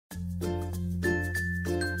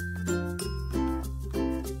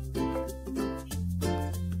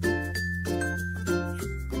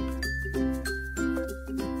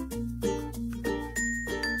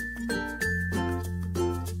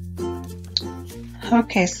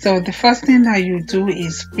Okay, so the first thing that you do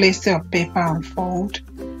is place your paper on fold,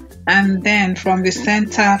 and then from the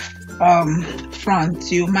center front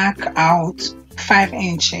you mark out 5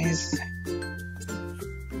 inches.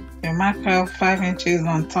 You mark out 5 inches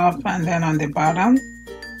on top and then on the bottom.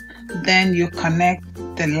 Then you connect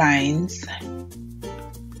the lines.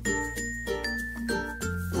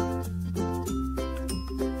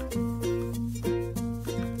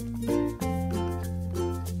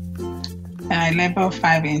 I label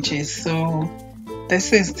 5 inches, so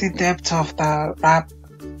this is the depth of the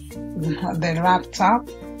wrap top,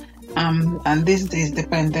 and this is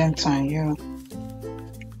dependent on you.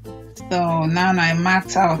 So now I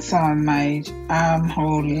marked out on my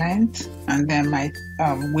armhole length and then my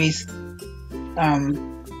waist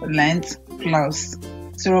length plus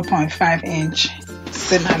 0.5 inch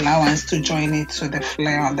seam allowance to join it to the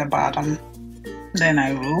flare on the bottom. Then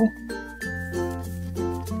I roll.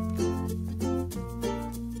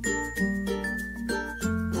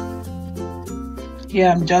 Here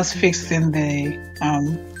I'm just fixing the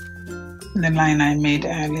line I made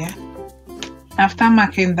earlier. After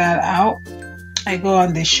marking that out, I go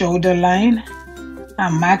on the shoulder line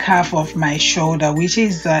and mark half of my shoulder, which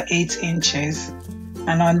is 8 inches.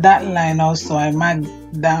 And on that line also, I mark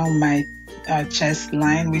down my chest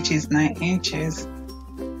line, which is 9 inches.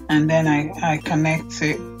 And then I connect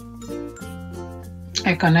it.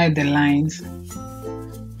 I connect the lines.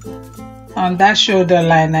 On that shoulder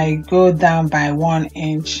line, I go down by 1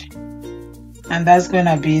 inch. And that's going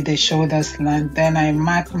to be the shoulder slant. Then I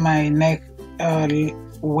mark my neck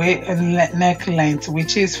length,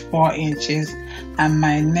 which is 4 inches, and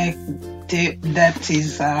my neck depth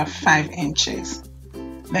is 5 inches.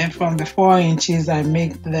 Then from the 4 inches I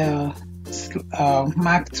make the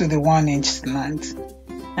mark to the 1 inch slant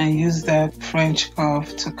and use the French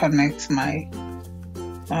curve to connect my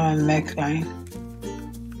neckline.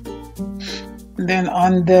 Then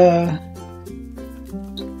on the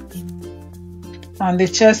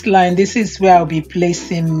chest line, this is where I'll be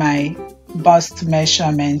placing my bust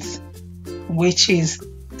measurements, which is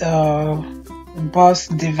the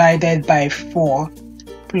bust divided by 4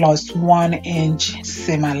 plus 1 inch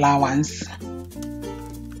seam allowance.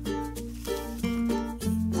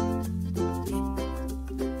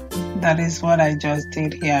 That is what I just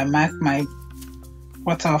did here. I mark my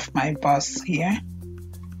quarter of my bust here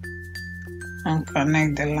and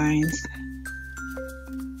connect the lines.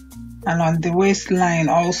 And on the waistline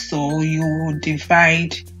also, you will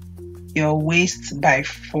divide your waist by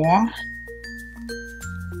 4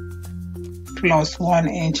 plus 1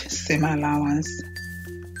 inch seam allowance.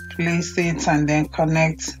 Place it and then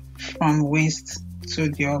connect from waist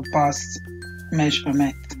to your bust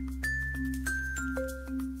measurement.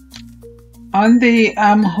 On the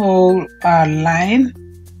armhole line,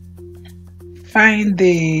 find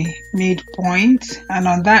the midpoint, and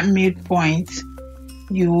on that midpoint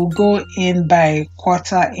you will go in by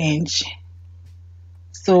 1/4 inch,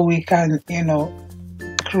 so we can,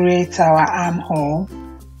 create our armhole.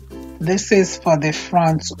 This is for the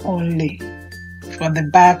front only. For the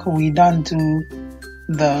back, we don't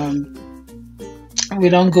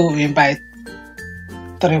go in by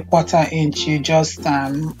 3/4 inch. You just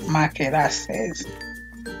mark it as is.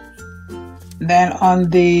 Then on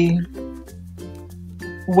the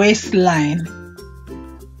waistline,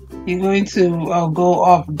 you're going to go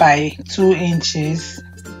up by 2 inches.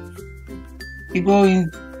 You go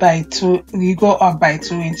up by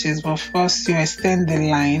 2 inches, but first you extend the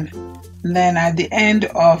line. Then at the end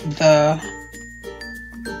of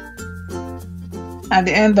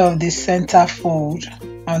the center fold,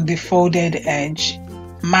 on the folded edge,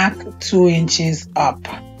 mark 2 inches up.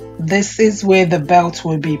 This is where the belt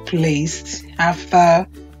will be placed after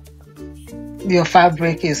your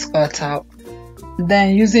fabric is cut out.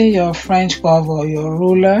 Then using your French curve or your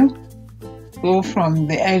ruler, go from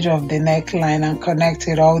the edge of the neckline and connect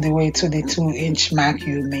it all the way to the 2 inch mark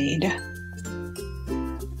you made.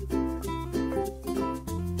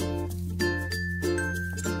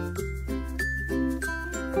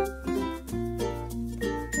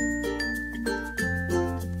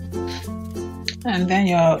 And then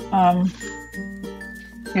your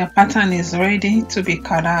pattern is ready to be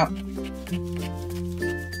cut out.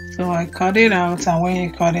 So I cut it out, and when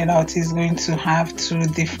you cut it out, it's going to have 2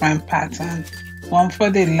 different patterns, one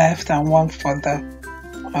for the left and one for the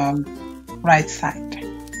right side.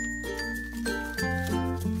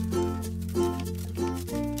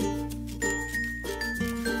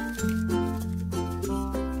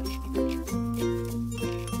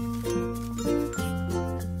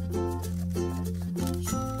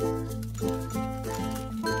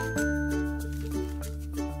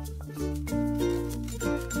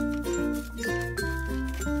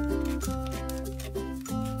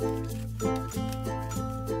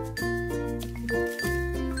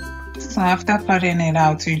 So after cutting it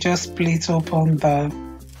out, you just split open the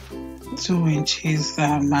 2 inches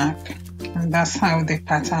mark, and that's how the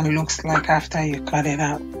pattern looks like after you cut it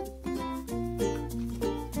out.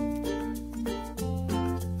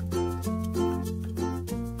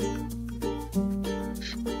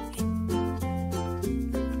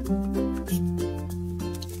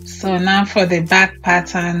 So now for the back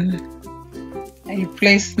pattern, I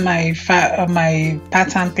placed my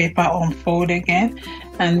pattern paper on fold again,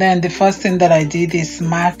 and then the first thing that I did is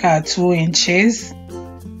mark 2 inches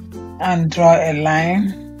and draw a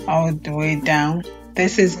line all the way down.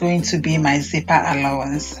 This is going to be my zipper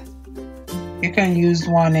allowance. You can use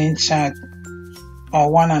 1 inch or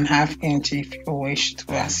 1.5 inch if you wish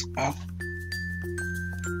to as well.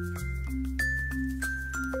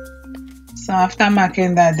 So after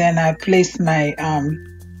marking that, then I place my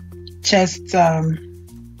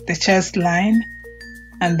the chest line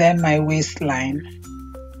and then my waistline.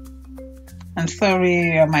 I'm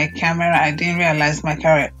sorry, my camera, I didn't realize my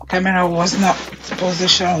camera was not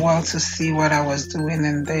positioned well to see what I was doing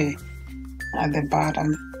at the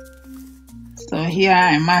bottom. So here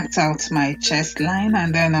I marked out my chest line,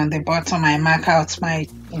 and then on the bottom I mark out my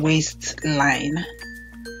waistline,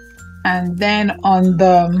 and then on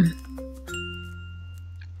the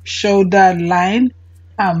shoulder line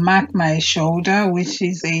I mark my shoulder, which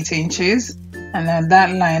is 8 inches, and on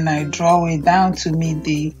that line I draw it down to meet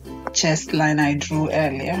the chest line I drew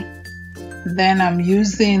earlier. Then I'm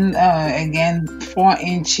using again 4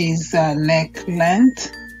 inches neck length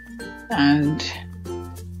and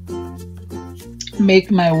make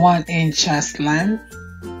my 1 inch chest line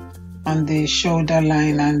on the shoulder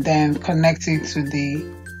line, and then connect it to the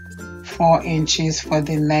 4 inches for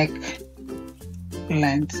the neck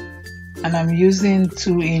length, and I'm using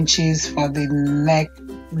 2 inches for the neck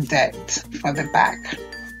depth for the back.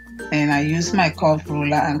 Then I use my curve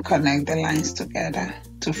ruler and connect the lines together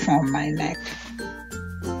to form my neck.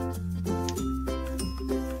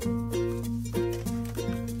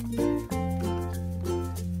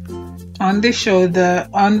 On the shoulder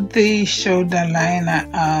line,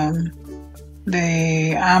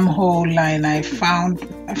 the armhole line, I find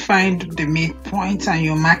the midpoint and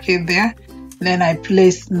you mark it there. Then I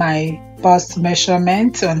place my bust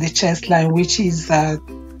measurement on the chest line, which is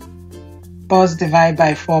bust divided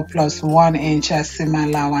by 4 plus 1 inch as seam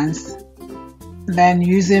allowance. Then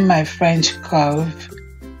using my French curve,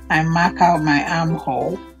 I mark out my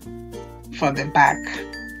armhole for the back.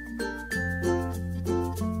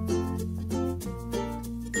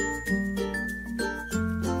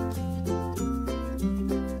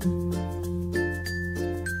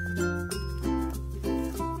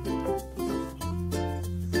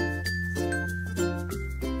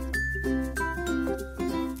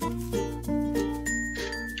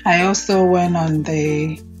 I also went on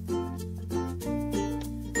the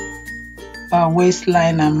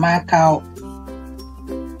waistline and mark out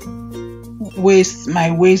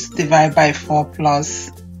my waist divided by 4 plus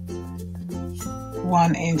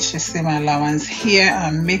 1 inch seam allowance. Here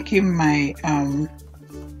I'm making my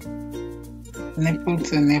nipple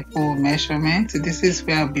to nipple measurement. This is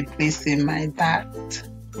where I'll be placing my dart,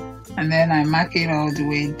 and then I mark it all the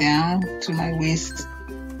way down to my waist.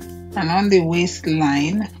 And on the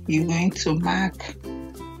waistline, you're going to mark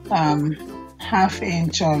 ½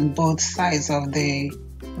 inch on both sides of the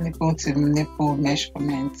nipple to nipple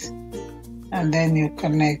measurement, and then you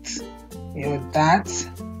connect your dart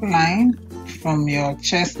line from your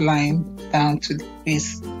chest line down to the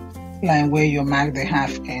waist line where you mark the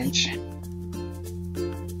 ½ inch.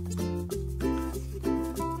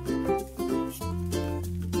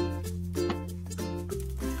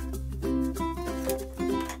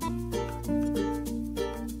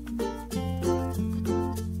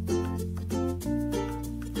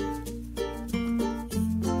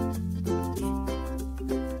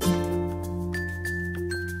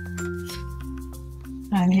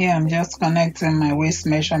 And here I'm just connecting my waist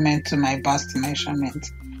measurement to my bust measurement,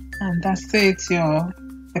 and that's it.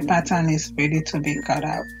 The pattern is ready to be cut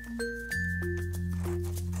out.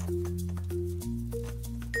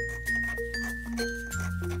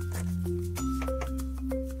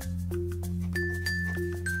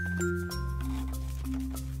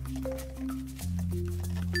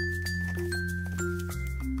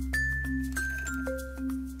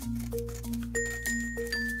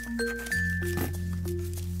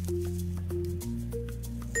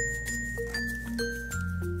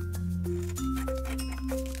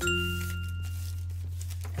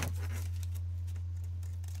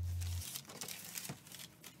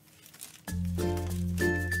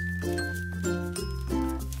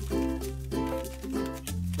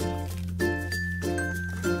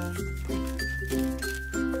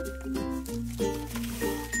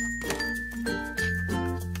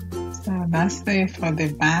 that's it for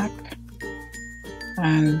the back.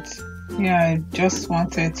 And yeah, I just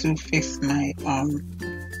wanted to fix my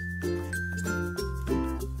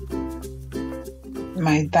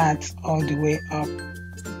my darts all the way up.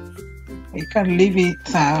 You can leave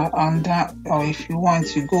it on that, or if you want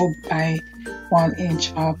to go by 1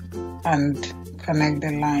 inch up and connect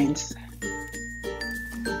the lines.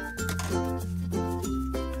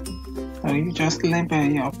 So you just label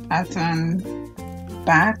your pattern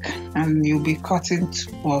back, and you'll be cutting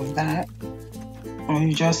 2 of that, or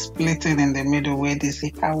you just split it in the middle where the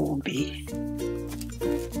zipper will be.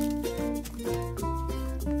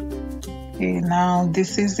 Okay, now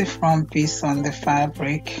this is the front piece on the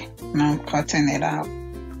fabric. Now I'm cutting it out.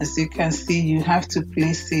 As you can see, you have to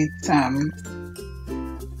place it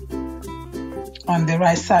on the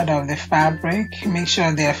right side of the fabric. Make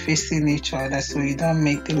sure they are facing each other so you don't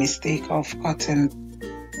make the mistake of cutting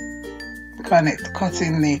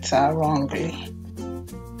it wrongly.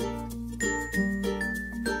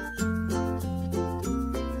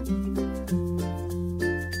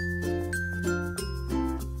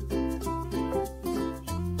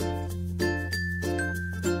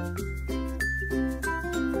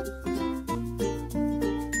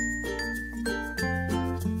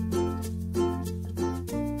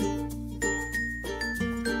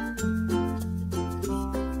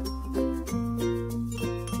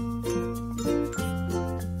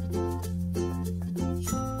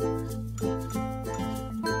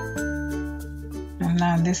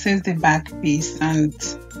 Now this is the back piece, and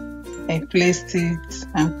I placed it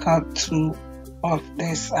and cut 2 of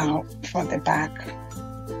this out for the back.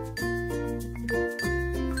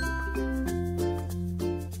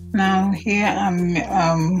 Now here I'm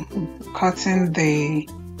cutting the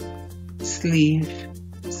sleeve.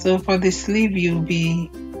 So for the sleeve you'll be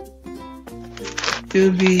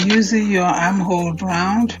using your armhole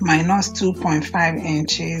round minus 2.5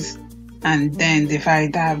 inches and then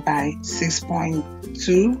divide that by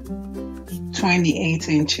 6.2, 28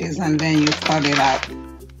 inches, and then you cut it out.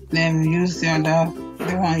 Then use the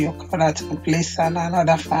one you cut out and place on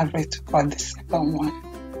another fabric to cut the second one.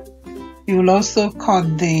 You will also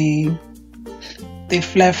cut the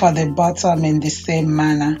flare for the bottom in the same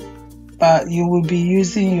manner, but you will be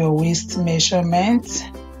using your waist measurement,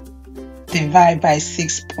 divide by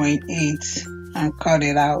 6.8 and cut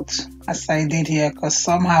it out as I did here, because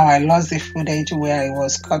somehow I lost the footage where I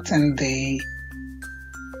was cutting the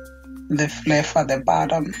flare for the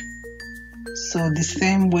bottom. So the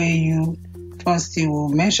same way, you will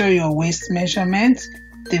measure your waist measurement,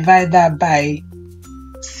 divide that by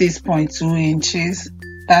 6.2 inches.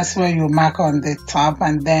 That's where you mark on the top,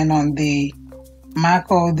 and then on the mark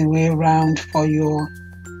all the way around for your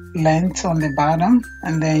length on the bottom,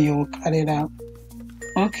 and then you will cut it out.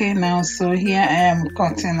 Okay, now so here I am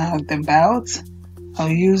cutting out the belt. I'll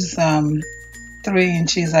use 3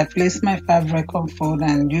 inches. I placed my fabric on fold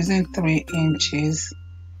and using 3 inches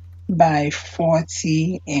by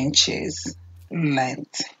 40 inches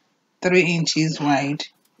length, 3 inches wide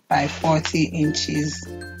by 40 inches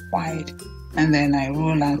wide, and then I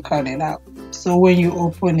roll and cut it out. So when you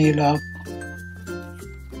open it up,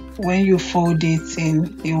 when you fold it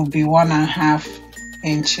in, it will be 1.5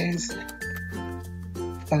 inches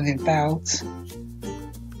for the belt.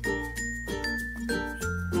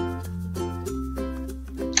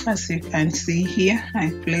 As you can see here,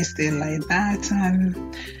 I placed it like that, and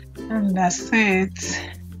that's it.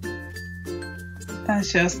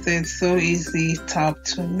 That's just it. So easy top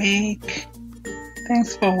to make.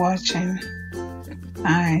 Thanks for watching.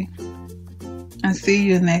 Bye, and see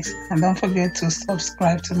you next time. Don't forget to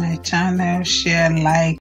subscribe to my channel, share, like.